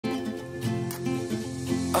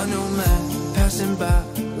A new man passing by.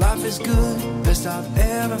 Life is good, best I've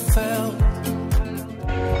ever felt.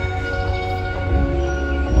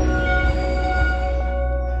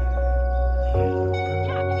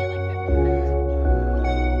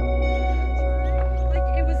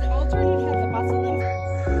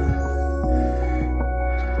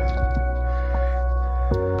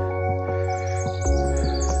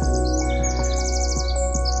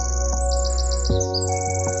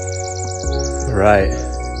 Right,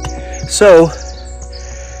 so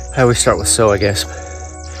I always start with I guess.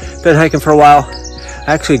 Been hiking for a while.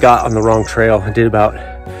 I actually got on the wrong trail. I did about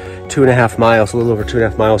 2.5 miles, a little over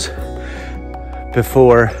 2.5 miles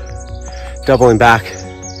before doubling back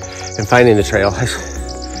and finding the trail. I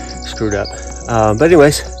screwed up. But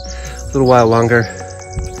anyways, a little while longer.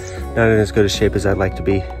 Not in as good a shape as I'd like to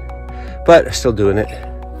be, but still doing it.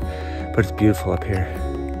 But it's beautiful up here.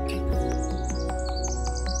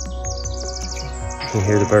 You can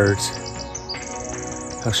hear the birds.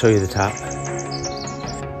 I'll show you the top.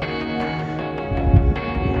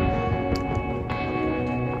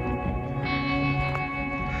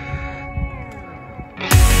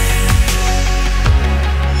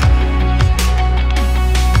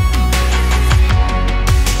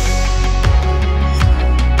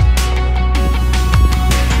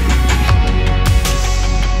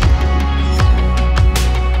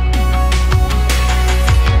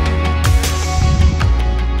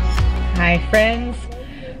 Hi friends,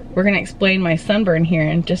 we're gonna explain my sunburn here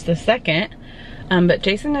in just a second, but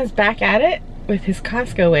Jason is back at it with his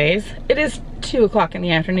Costco ways. It is 2 o'clock in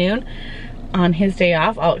the afternoon on his day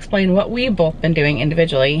off. I'll explain what we've both been doing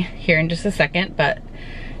individually here in just a second, but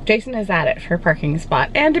Jason is at it for a parking spot.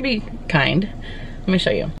 And to be kind, let me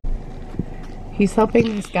show you. He's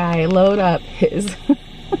helping this guy load up his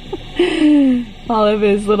all of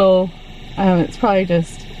his little, it's probably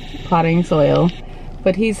just potting soil.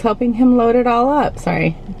 But he's helping him load it all up.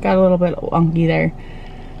 Sorry, got a little bit wonky there.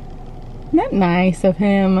 Isn't that nice of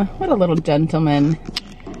him? What a little gentleman.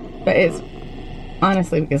 But it's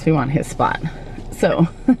honestly because we want his spot. So,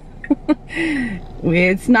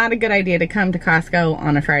 it's not a good idea to come to Costco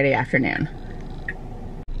on a Friday afternoon.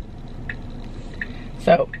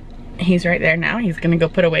 So, he's right there now. He's gonna go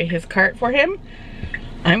put away his cart for him.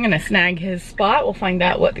 I'm gonna snag his spot. We'll find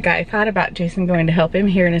out what the guy thought about Jason going to help him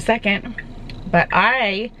here in a second. But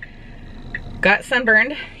I got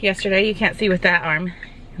sunburned yesterday. You can't see with that arm. You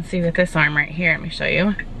can see with this arm right here. Let me show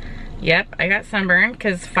you. Yep, I got sunburned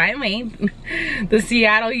because finally the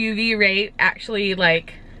Seattle UV rate actually,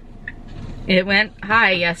 like, it went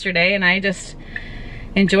high yesterday, and I just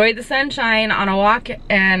enjoyed the sunshine on a walk,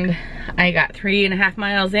 and I got 3.5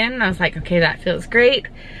 miles in, and I was like, okay, that feels great.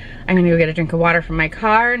 I'm gonna go get a drink of water from my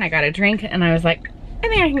car, and I got a drink, and I was like, I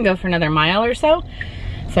think I can go for another mile or so.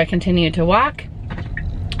 So I continued to walk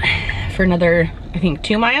for another, I think,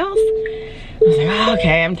 2 miles. I was like, oh,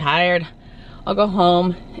 okay, I'm tired. I'll go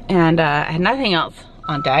home. And I had nothing else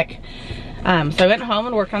on deck. So I went home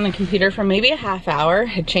and worked on the computer for maybe a half hour.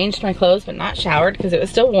 Had changed my clothes, but not showered because it was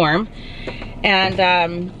still warm. And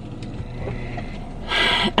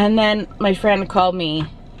then my friend called me.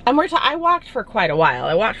 And I walked for quite a while.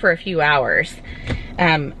 I walked for a few hours.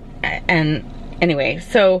 And anyway,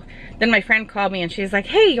 so then my friend called me and she's like,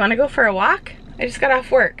 hey, you wanna go for a walk? I just got off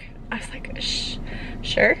work. I was like,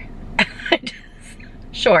 sure.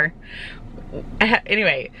 Sure.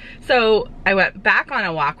 Anyway, so I went back on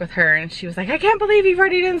a walk with her and she was like, I can't believe you've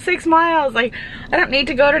already done 6 miles. Like, I don't need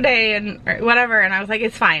to go today and or whatever. And I was like,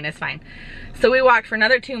 it's fine, it's fine. So we walked for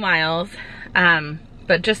another 2 miles,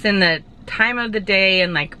 but just in the time of the day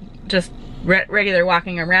and like just regular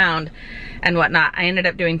walking around and whatnot, I ended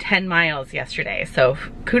up doing 10 miles yesterday. So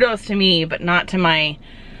kudos to me, but not to my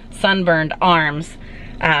sunburned arms.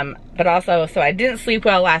 But also, so I didn't sleep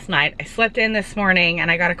well last night. I slept in this morning and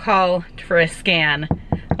I got a call for a scan.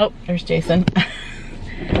 Oh, there's Jason.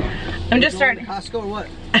 I'm just starting. Costco or what?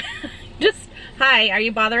 Hi, are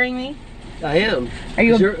you bothering me? I am. Are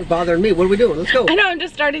you? You're bothering me. What are we doing? Let's go. I know, I'm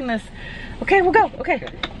just starting this. Okay, we'll go. Okay.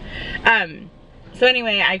 So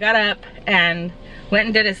anyway, I got up and went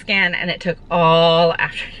and did a scan, and it took all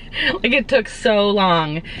afternoon. Like, it took so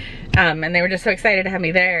long. And they were just so excited to have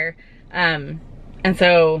me there. And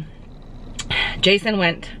so Jason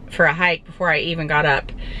went for a hike before I even got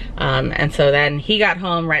up. And so then he got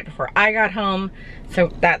home right before I got home. So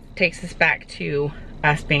that takes us back to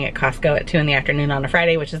us being at Costco at 2 in the afternoon on a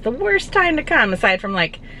Friday, which is the worst time to come, aside from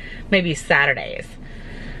like maybe Saturdays,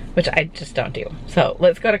 which I just don't do. So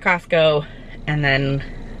let's go to Costco and then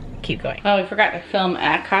keep going. Oh, we forgot to film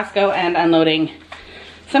at Costco and unloading.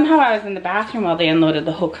 Somehow I was in the bathroom while they unloaded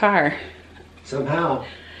the whole car. Somehow.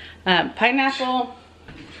 Pineapple,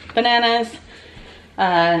 bananas,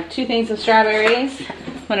 2 things of strawberries.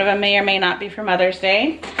 One of them may or may not be for Mother's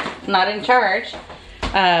Day. I'm not in charge.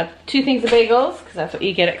 2 things of bagels, because that's what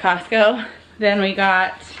you get at Costco. Then we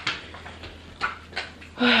got,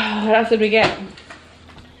 what else did we get?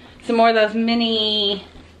 Some more of those mini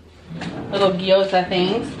little gyoza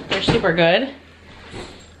things. They're super good.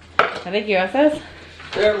 Are they gyozas?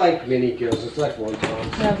 They're like mini gyoza. It's like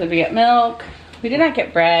wonton. What else did we get? Milk. We did not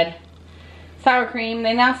get bread. Sour cream.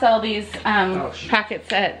 They now sell these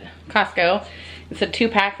packets at Costco. It's a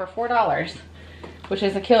 2-pack for $4, which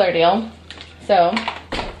is a killer deal. So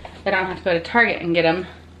I don't have to go to Target and get them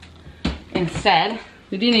instead.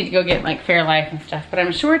 We do need to go get like Fairlife and stuff, but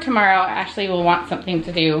I'm sure tomorrow Ashley will want something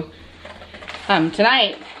to do.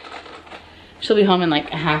 Tonight, she'll be home in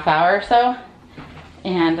like a half hour or so.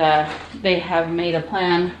 And they have made a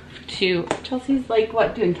plan to, Chelsea's like,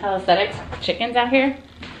 what, doing calisthenics with chickens out here?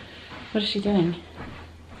 What is she doing?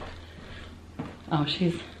 Oh,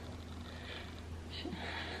 she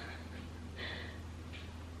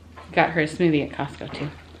got her a smoothie at Costco too.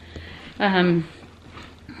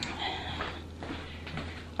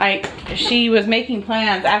 She was making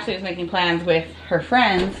plans, Ashley was making plans with her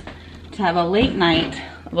friends to have a late night,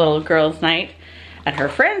 a little girls' night at her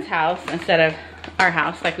friend's house instead of our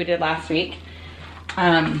house like we did last week.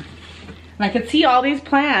 And I could see all these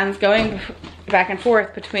plans going back and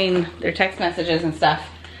forth between their text messages and stuff.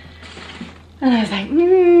 And I was like,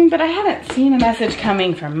 but I haven't seen a message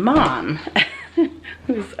coming from Mom.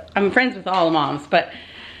 I'm friends with all the moms, but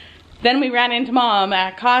then we ran into Mom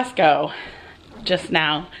at Costco just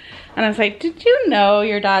now. And I was like, did you know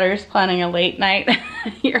your daughter's planning a late night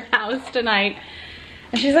at your house tonight?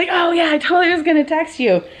 And she's like, oh yeah, I totally was gonna text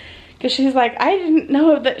you. Cause she's like, I didn't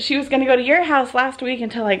know that she was gonna go to your house last week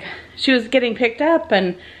until like she was getting picked up.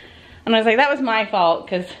 And I was like, that was my fault,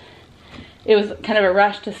 cause it was kind of a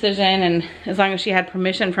rushed decision, and as long as she had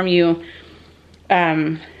permission from you,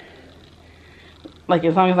 like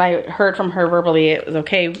as long as I heard from her verbally, it was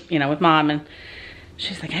okay, you know, with Mom. And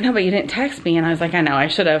she's like, I know, but you didn't text me. And I was like, I know, I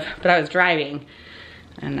should have, but I was driving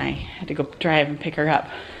and I had to go drive and pick her up.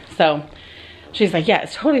 So she's like, yeah,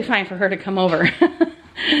 it's totally fine for her to come over.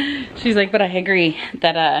 She's like, but I agree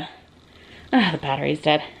that the battery's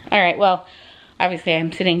dead. All right, well, obviously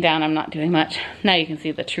I'm sitting down, I'm not doing much. Now you can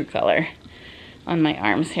see the true color on my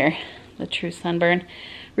arms here, the true sunburn.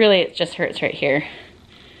 Really, it just hurts right here.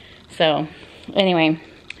 So anyway,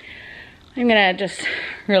 I'm gonna just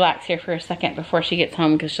relax here for a second before she gets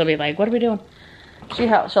home, because she'll be like, what are we doing? She'll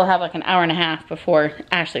have like an hour and a half before,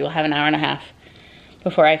 Ashley will have an hour and a half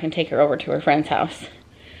before I can take her over to her friend's house.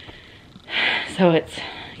 So it's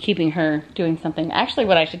keeping her doing something. Actually,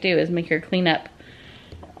 what I should do is make her clean up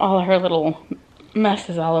all of her little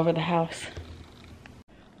messes all over the house.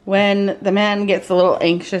 When the man gets a little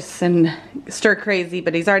anxious and stir crazy,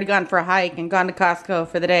 but he's already gone for a hike and gone to Costco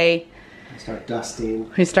for the day. Start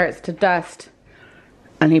dusting. He starts to dust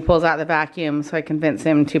and he pulls out the vacuum, so I convince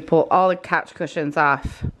him to pull all the couch cushions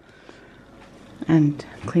off and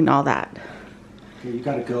clean all that. You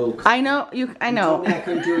gotta go. I know, I know. You told me I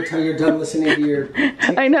couldn't do it until you're done listening to your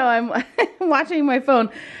TikTok. I know, I'm watching my phone.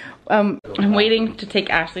 I'm waiting to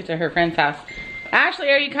take Ashley to her friend's house. Ashley,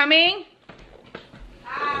 are you coming?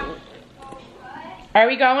 Are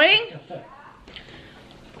we going?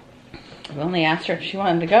 I've only asked her if she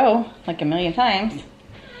wanted to go like a million times.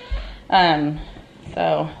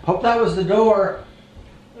 So. Hope that was the door.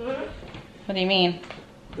 What do you mean?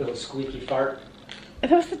 Little squeaky fart. It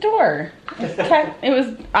was the door. It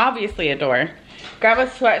was obviously a door. Grab a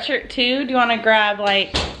sweatshirt too. Do you want to grab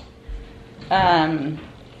like, I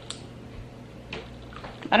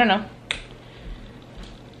don't know.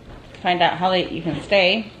 Find out how late you can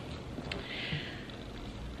stay.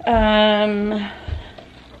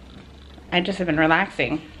 I just have been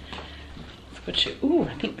relaxing. Ooh,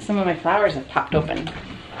 I think some of my flowers have popped open.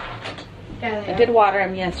 Yeah, I did water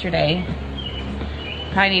them yesterday.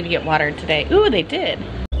 Probably need to get watered today. Ooh, they did.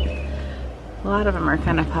 A lot of them are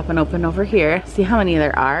kind of popping open over here. See how many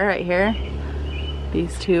there are right here?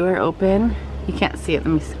 These 2 are open. You can't see it.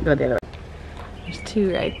 Let me go the other way. There's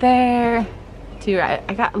 2 right there. 2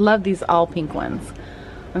 right. Love these all pink ones.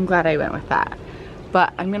 I'm glad I went with that.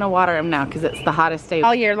 But I'm gonna water them now because it's the hottest day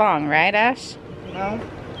all year long, right, Ash? No.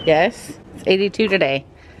 Yes. It's 82 today.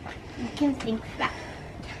 You can think that.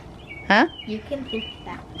 Huh? You can think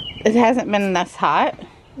that. It hasn't been this hot.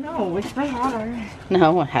 No, it's been hotter.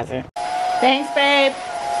 No, it hasn't. Thanks, babe.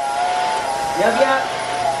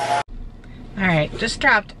 Yep. All right, just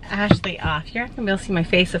dropped Ashley off. You're not gonna be able to see my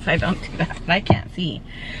face if I don't do that, but I can't see.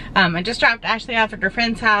 I just dropped Ashley off at her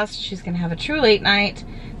friend's house. She's gonna have a true late night.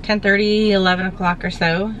 10:30, 11 o'clock or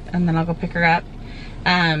so, and then I'll go pick her up.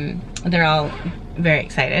 They're all very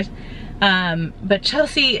excited. But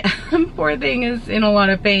Chelsea, poor thing, is in a lot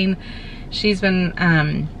of pain. She's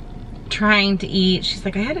been trying to eat. She's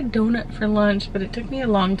like, I had a donut for lunch, but it took me a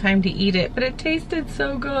long time to eat it, but it tasted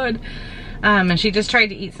so good. And she just tried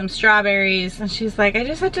to eat some strawberries, and she's like, I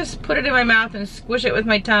just had to put it in my mouth and squish it with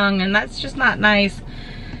my tongue, and that's just not nice.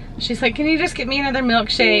 She's like, can you just get me another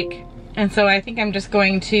milkshake? And so I think I'm just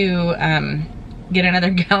going to get another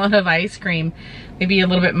gallon of ice cream, maybe a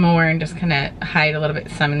little bit more, and just kind of hide a little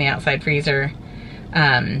bit some in the outside freezer.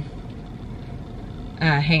 Hang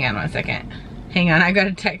on one second. Hang on, I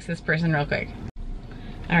gotta text this person real quick.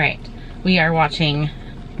 All right, we are watching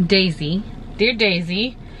Daisy, Dear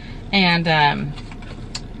Daisy, and anyway,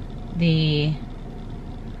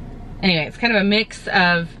 it's kind of a mix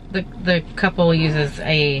of the couple uses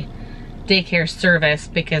a daycare service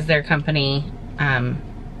because their company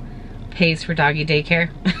pays for doggy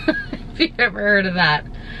daycare. If you've ever heard of that,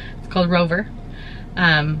 it's called Rover.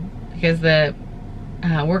 Because the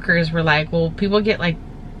workers were like, well, people get like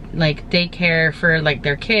daycare for like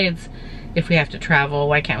their kids if we have to travel.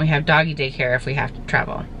 Why can't we have doggy daycare if we have to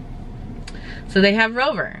travel? So they have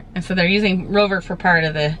Rover, and so they're using Rover for part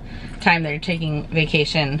of the time they're taking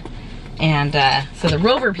vacation. And so the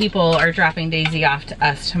Rover people are dropping Daisy off to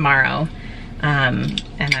us tomorrow. And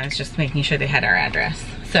I was just making sure they had our address.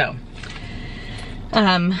 So,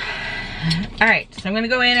 all right, so I'm gonna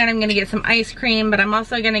go in and I'm gonna get some ice cream, but I'm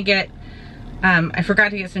also gonna get, I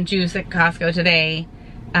forgot to get some juice at Costco today,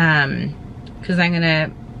 because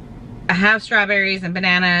I have strawberries and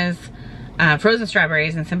bananas, frozen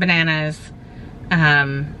strawberries and some bananas,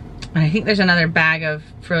 and I think there's another bag of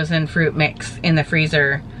frozen fruit mix in the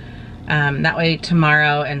freezer. That way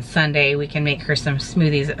tomorrow and Sunday we can make her some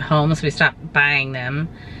smoothies at home, so we stopped buying them.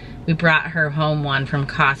 We brought her home one from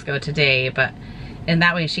Costco today, and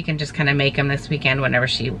that way she can just kind of make them this weekend whenever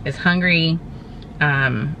she is hungry.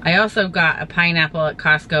 I also got a pineapple at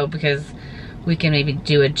Costco because we can maybe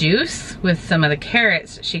do a juice with some of the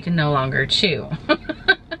carrots she can no longer chew. I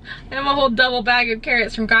have a whole double bag of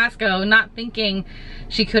carrots from Costco, not thinking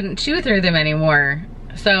she couldn't chew through them anymore.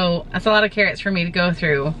 So that's a lot of carrots for me to go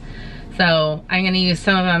through. So I'm gonna use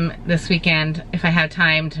some of them this weekend if I have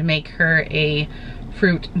time to make her a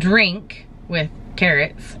fruit drink with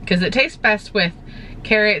carrots, because it tastes best with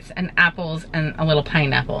carrots and apples and a little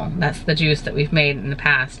pineapple. That's the juice that we've made in the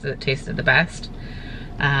past that tasted the best.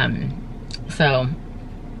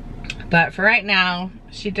 But for right now,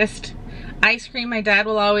 she just, ice cream, my dad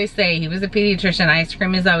will always say, he was a pediatrician, ice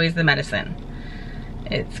cream is always the medicine.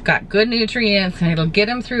 It's got good nutrients and it'll get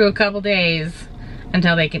them through a couple days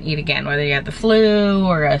until they can eat again, whether you have the flu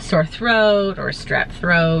or a sore throat or strep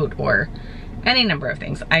throat or any number of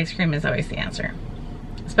things. Ice cream is always the answer,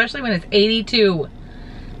 especially when it's 82,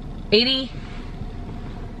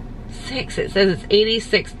 86, it says it's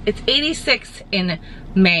 86. It's 86 in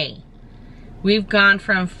May. We've gone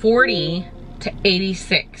from 40 to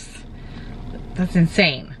 86. That's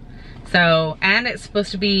insane. So, and it's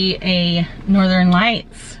supposed to be a Northern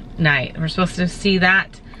Lights night. We're supposed to see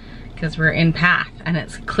that because we're in path and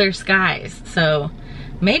it's clear skies. So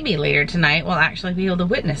maybe later tonight we'll actually be able to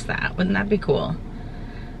witness that. Wouldn't that be cool?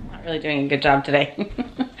 Not really doing a good job today.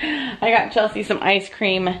 I got Chelsea some ice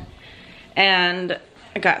cream and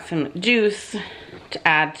I got some juice to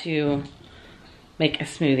add to make a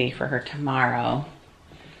smoothie for her tomorrow.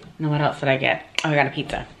 And what else did I get? Oh, I got a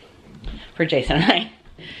pizza for Jason and I.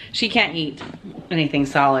 She can't eat anything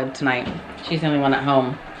solid tonight. She's the only one at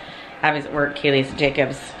home. Abby's at work, Kaylee's at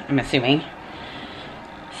Jacob's, I'm assuming.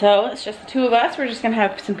 So it's just the two of us. We're just gonna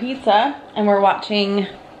have some pizza and we're watching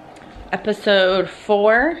episode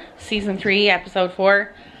 4, season 3, episode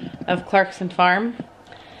 4 of Clarkson Farm.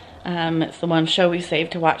 It's the one show we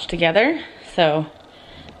saved to watch together. So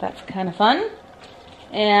that's kind of fun.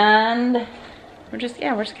 And we're just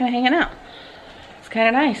kind of hanging out. It's kind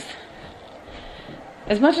of nice.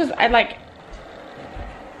 As much as I like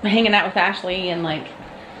hanging out with Ashley and like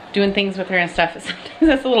doing things with her and stuff, sometimes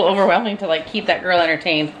it's a little overwhelming to like keep that girl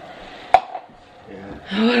entertained.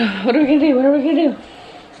 Yeah. What are we gonna do? What are we gonna do?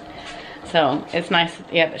 So it's nice,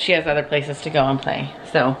 yeah, that she has other places to go and play.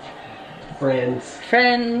 So friends.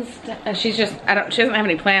 She's just, she doesn't have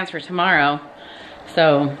any plans for tomorrow,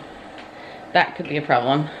 so that could be a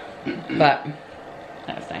problem. But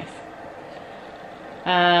that was nice.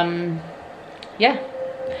 Yeah.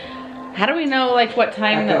 How do we know like what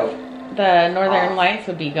time the Northern Lights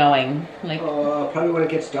would be going? Like probably when it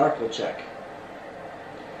gets dark, we'll check.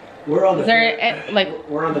 We're on the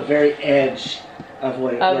we're on the very edge of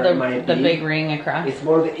what of where it might the be. big ring across. It's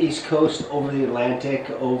more the East Coast, over the Atlantic,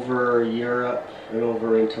 over Europe, and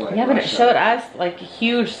over into like Yeah, but it Russia. showed us like a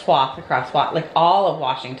huge swath across like all of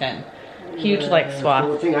Washington. Huge like swath.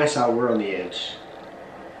 The thing I saw, we're on the edge.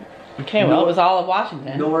 Okay, well, it was all of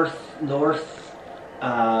Washington.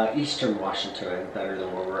 Eastern Washington, I think, better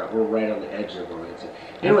than where we're at. We're right on the edge of it.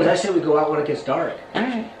 Anyways, I say we go out when it gets dark.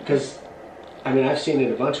 Alright. Because, I mean, I've seen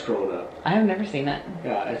it a bunch growing up. I have never seen it.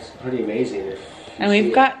 Yeah, it's pretty amazing. If you And see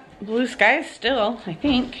we've it. got blue skies still, I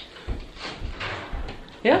think.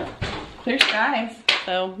 Yeah, clear skies.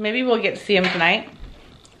 So maybe we'll get to see them tonight.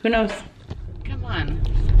 Who knows? Come on.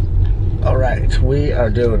 Alright, we are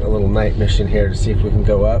doing a little night mission here to see if we can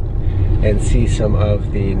go up and see some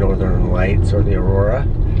of the northern lights or the aurora.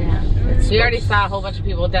 Yeah. We already saw a whole bunch of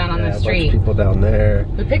people down on the street. A bunch of people down there.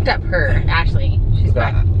 We picked up her, Ashley. She's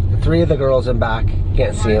back. Three of the girls in back.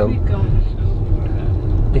 Can't see them.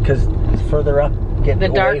 Because it's further up,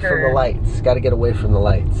 getting away from the lights. Got to get away from the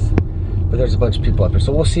lights. But there's a bunch of people up here,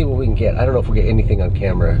 so we'll see what we can get. I don't know if we'll get anything on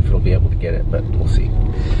camera, if we'll be able to get it, but we'll see.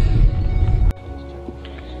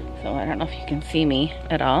 So I don't know if you can see me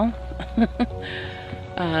at all.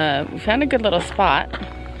 We found a good little spot.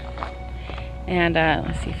 And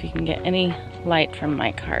let's see if you can get any light from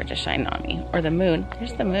my car to shine on me. Or the moon.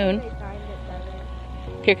 Here's the moon.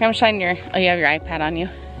 Here, come shine your, oh, you have your iPad on you.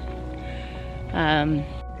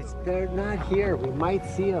 They're not here. We might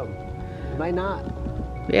see them. We might not.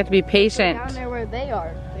 We have to be patient. Down there where they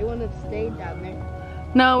are. They wouldn't have stayed down there.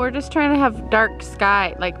 No, we're just trying to have dark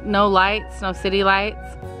sky. Like no lights, no city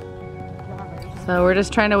lights. So we're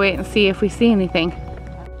just trying to wait and see if we see anything.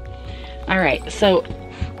 All right, so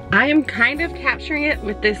I am kind of capturing it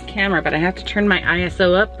with this camera, but I have to turn my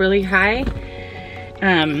ISO up really high.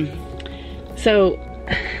 So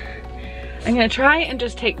I'm gonna try and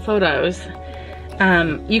just take photos.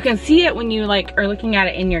 You can see it when you like are looking at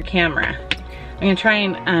it in your camera. I'm gonna try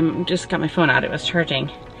and just got my phone out, it was charging.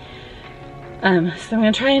 So I'm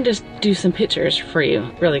gonna try and just do some pictures for you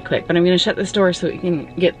really quick, but I'm gonna shut this door so we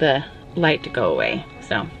can get the light to go away,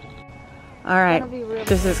 so. All right,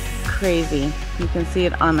 this is crazy. You can see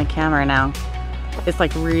it on the camera now. It's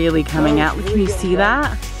like really coming out. Can you see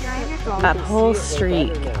that? That whole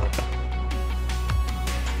street.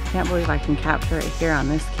 Can't believe I can capture it here on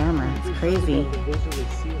this camera. It's crazy.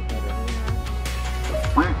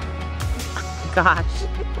 Gosh.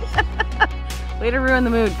 Way to ruin the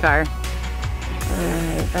mood, car.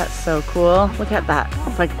 Alright, that's so cool. Look at that.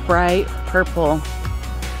 It's like bright purple.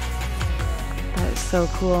 That is so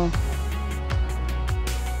cool.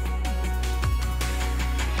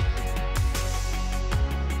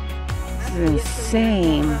 This is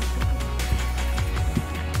insane.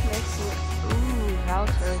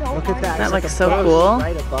 Look at that. That looks so cool.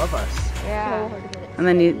 Right above us. Yeah. And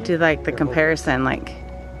then you do like the comparison, like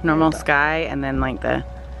normal sky and then like the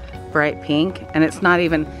bright pink. And it's not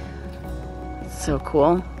even, it's so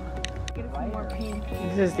cool.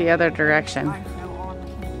 This is the other direction.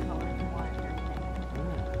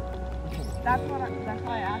 That's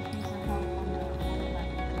why I asked you for help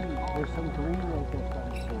on There's some green right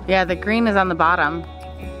there. Yeah, the green is on the bottom.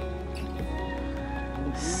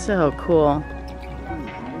 So cool.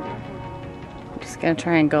 I'm just gonna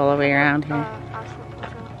try and go all the way around here.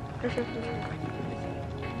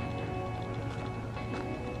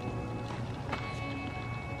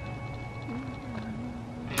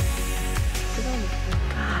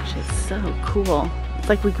 Gosh, it's so cool. It's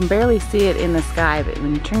like we can barely see it in the sky, but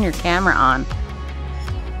when you turn your camera on,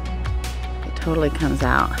 it totally comes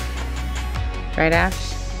out. Right,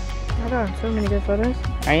 Ash? I got so many good photos.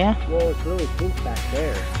 Are ya? Well, it's really pink back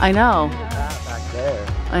there. I know. That back there.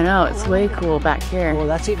 I know, it's way cool back here. Well,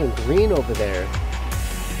 that's even green over there.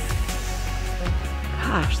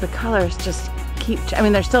 Gosh, the colors just keep, I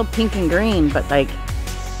mean, they're still pink and green, but like,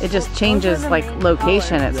 it just changes like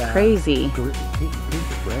location. It's crazy. Pink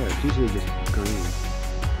is rare. It's usually just green.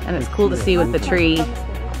 And it's cool to see with the tree,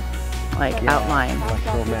 like outline.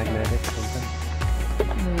 Electromagnetic something.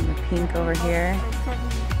 And the pink over here.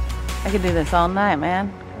 I could do this all night,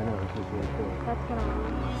 man. I know, this is really cool.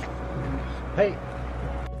 Hey.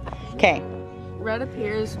 Okay. Red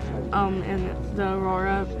appears in the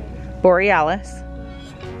aurora. Borealis.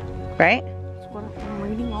 Right? That's what I'm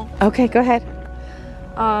reading off. Okay, go ahead.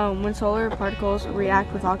 When solar particles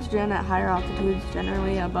react with oxygen at higher altitudes,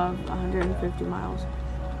 generally above 150 miles.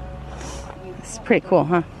 It's pretty cool,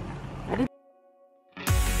 huh?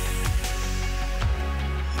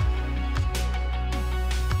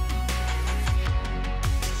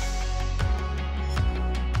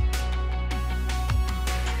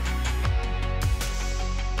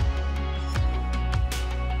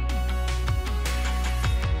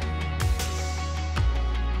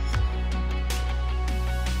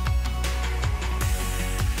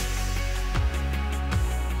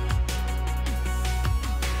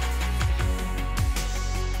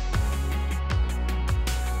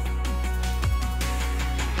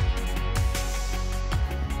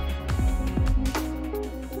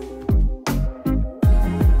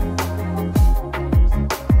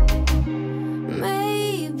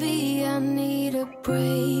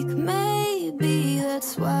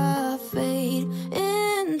 That's why I fade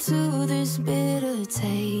into this bitter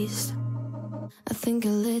taste. I think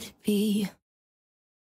I'll let it be.